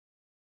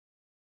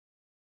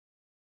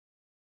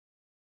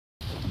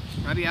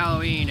Happy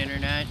Halloween,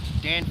 Internet.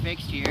 Dan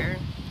Fixed here.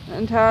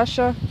 And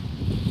Tasha.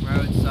 We're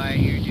outside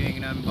here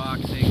doing an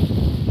unboxing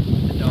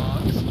with the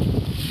dogs.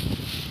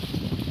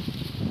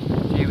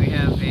 Today we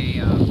have a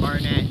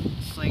Barnett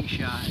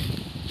Slingshot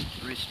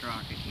wrist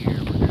rocket here.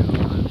 We're going to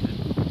launch it.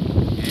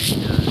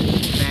 And a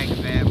bag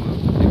of ammo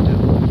we picked up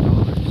for $1.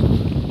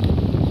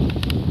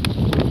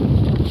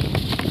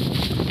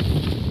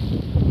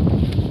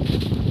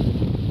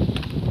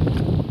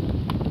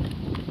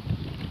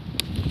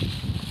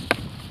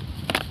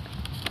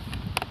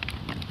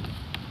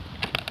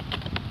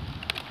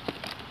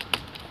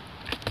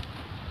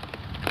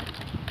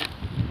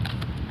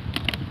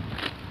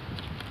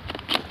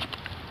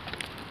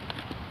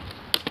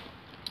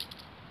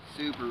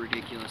 Super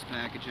ridiculous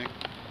packaging.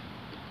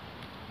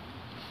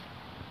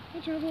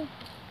 Hey, Trouble.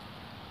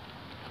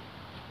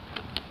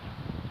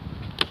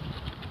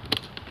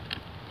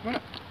 Come on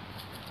up.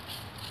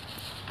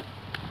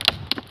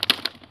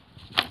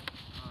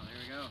 Oh, there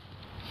we go.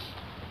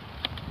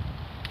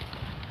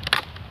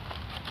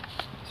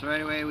 So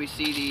right away we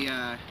see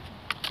the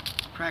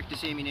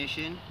practice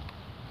ammunition.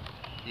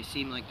 They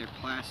seem like they're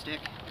plastic.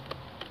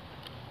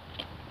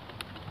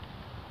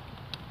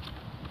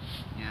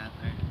 Yeah,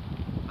 they're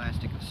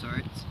plastic of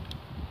sorts.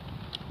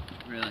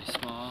 Really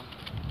small.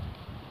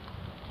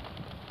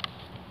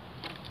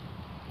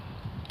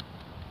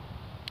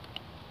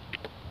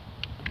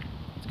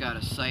 It's got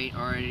a sight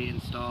already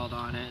installed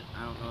on it.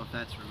 I don't know if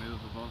that's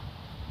removable.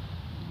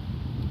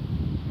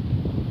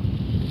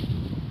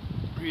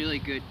 Really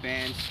good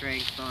band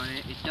strength on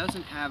it. It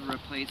doesn't have a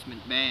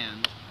replacement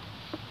band.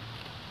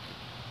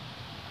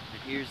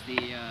 But here's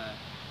the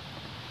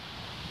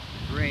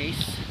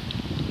brace.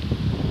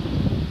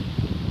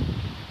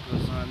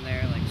 Goes on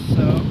there like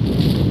so.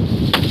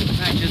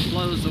 That just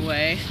blows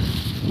away.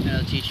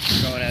 That'll teach you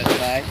from going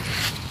outside.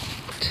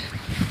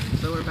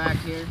 So we're back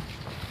here.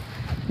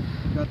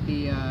 Got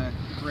the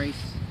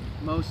brace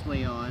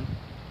mostly on.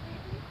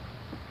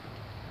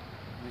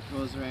 It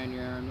goes around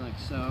your arm like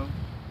so.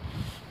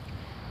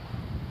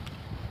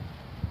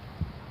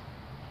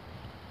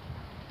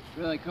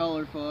 Really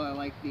colorful. I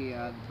like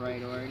the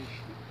bright orange.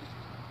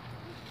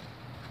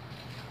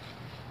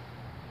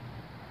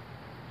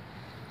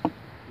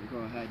 We'll go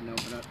ahead and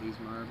open up these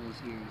marbles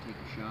here and take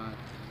a shot.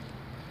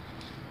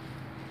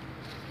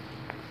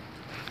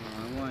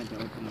 Well, I wanted to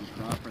open them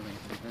properly,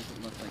 but it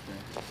doesn't look like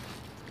that's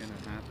gonna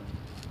happen.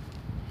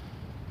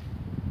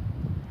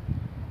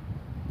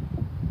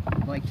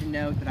 I'd like to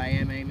note that I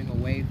am aiming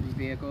away from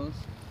vehicles.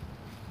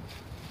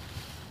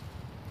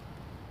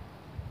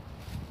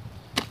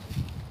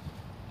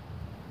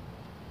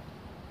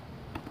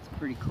 It's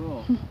pretty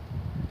cool.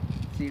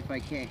 Let's see if I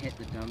can't hit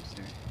the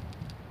dumpster.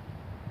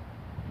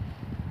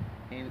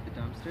 Aim at the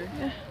dumpster.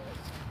 Yeah.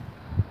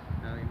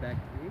 Now aim back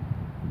to me.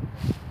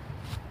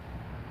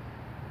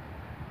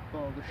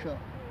 Follow the shot.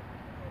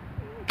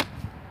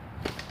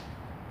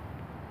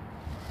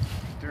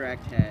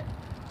 Direct hit.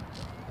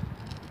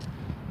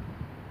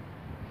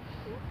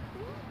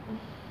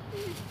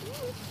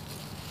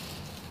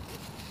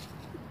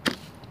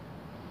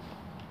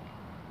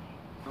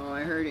 Oh,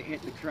 I heard it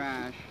hit the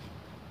trash.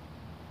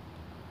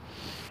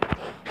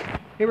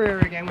 Here we are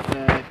again with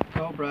the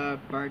Cobra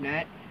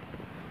Barnett,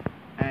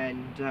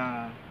 and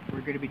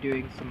we're going to be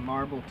doing some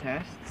marble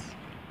tests.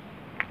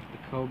 The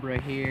Cobra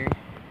here.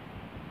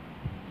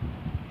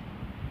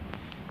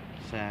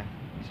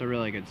 It's a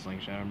really good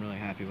slingshot. I'm really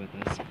happy with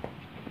this.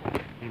 I'm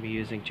going to be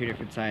using 2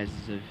 different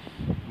sizes of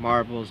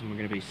marbles, and we're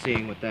going to be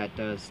seeing what that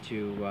does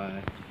to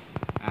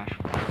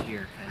asphalt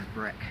here and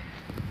brick.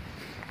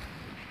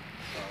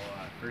 So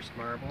first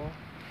marble.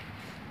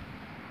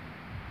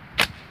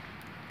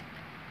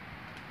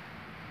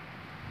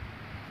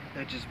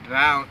 That just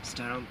bounced.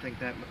 I don't think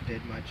that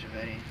did much of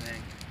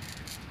anything.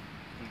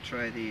 I'll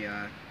try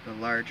the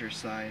larger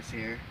size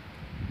here.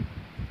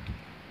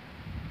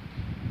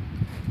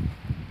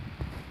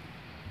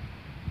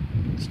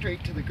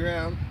 Straight to the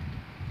ground.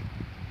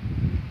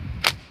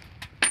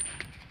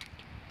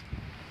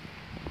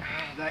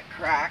 That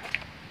cracked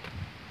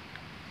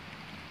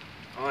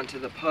onto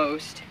the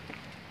post.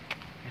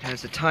 It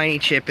has a tiny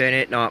chip in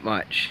it, not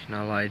much,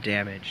 not a lot of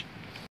damage.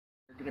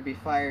 We're going to be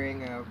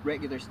firing a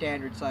regular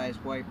standard size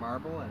white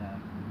marble at a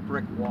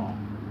brick wall.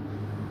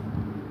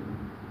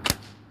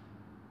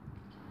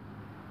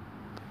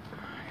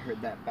 I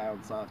heard that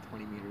bounce off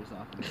 20 meters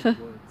off into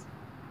the woods.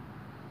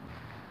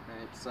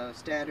 Alright, so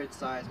standard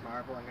size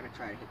marble. I'm going to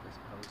try to hit this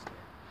post here.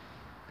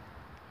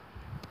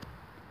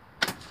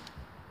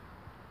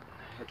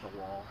 Hit the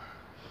wall.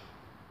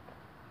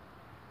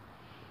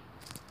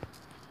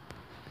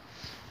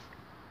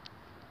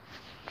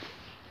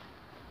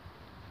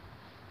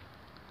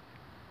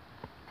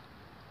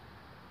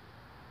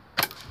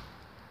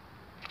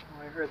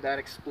 I heard that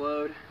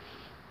explode.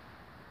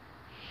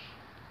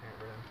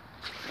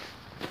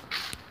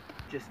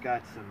 Just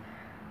got some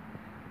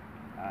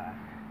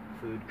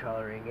food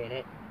coloring in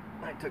it.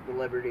 I took the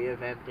liberty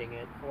of emptying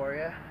it for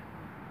you.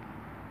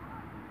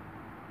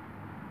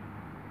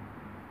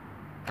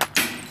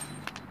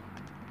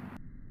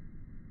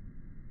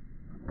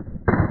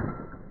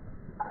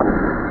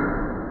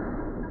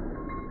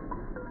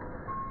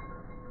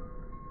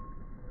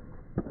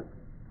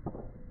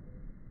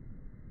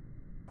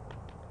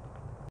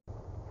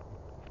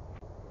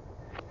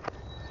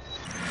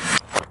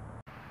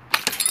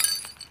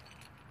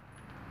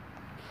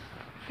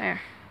 There.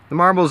 The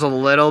marble's a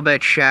little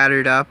bit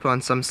shattered up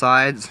on some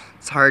sides.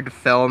 It's hard to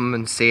film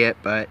and see it,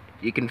 but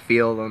you can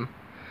feel them.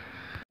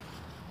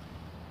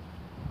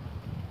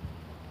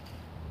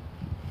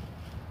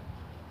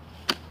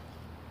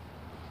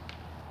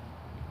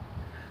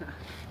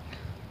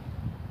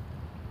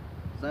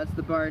 So that's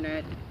the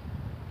Barnett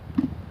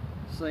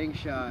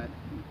Slingshot.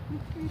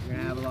 We're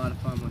gonna have a lot of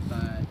fun with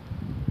that.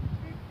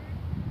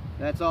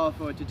 That's all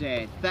for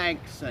today.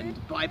 Thanks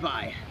and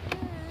bye-bye.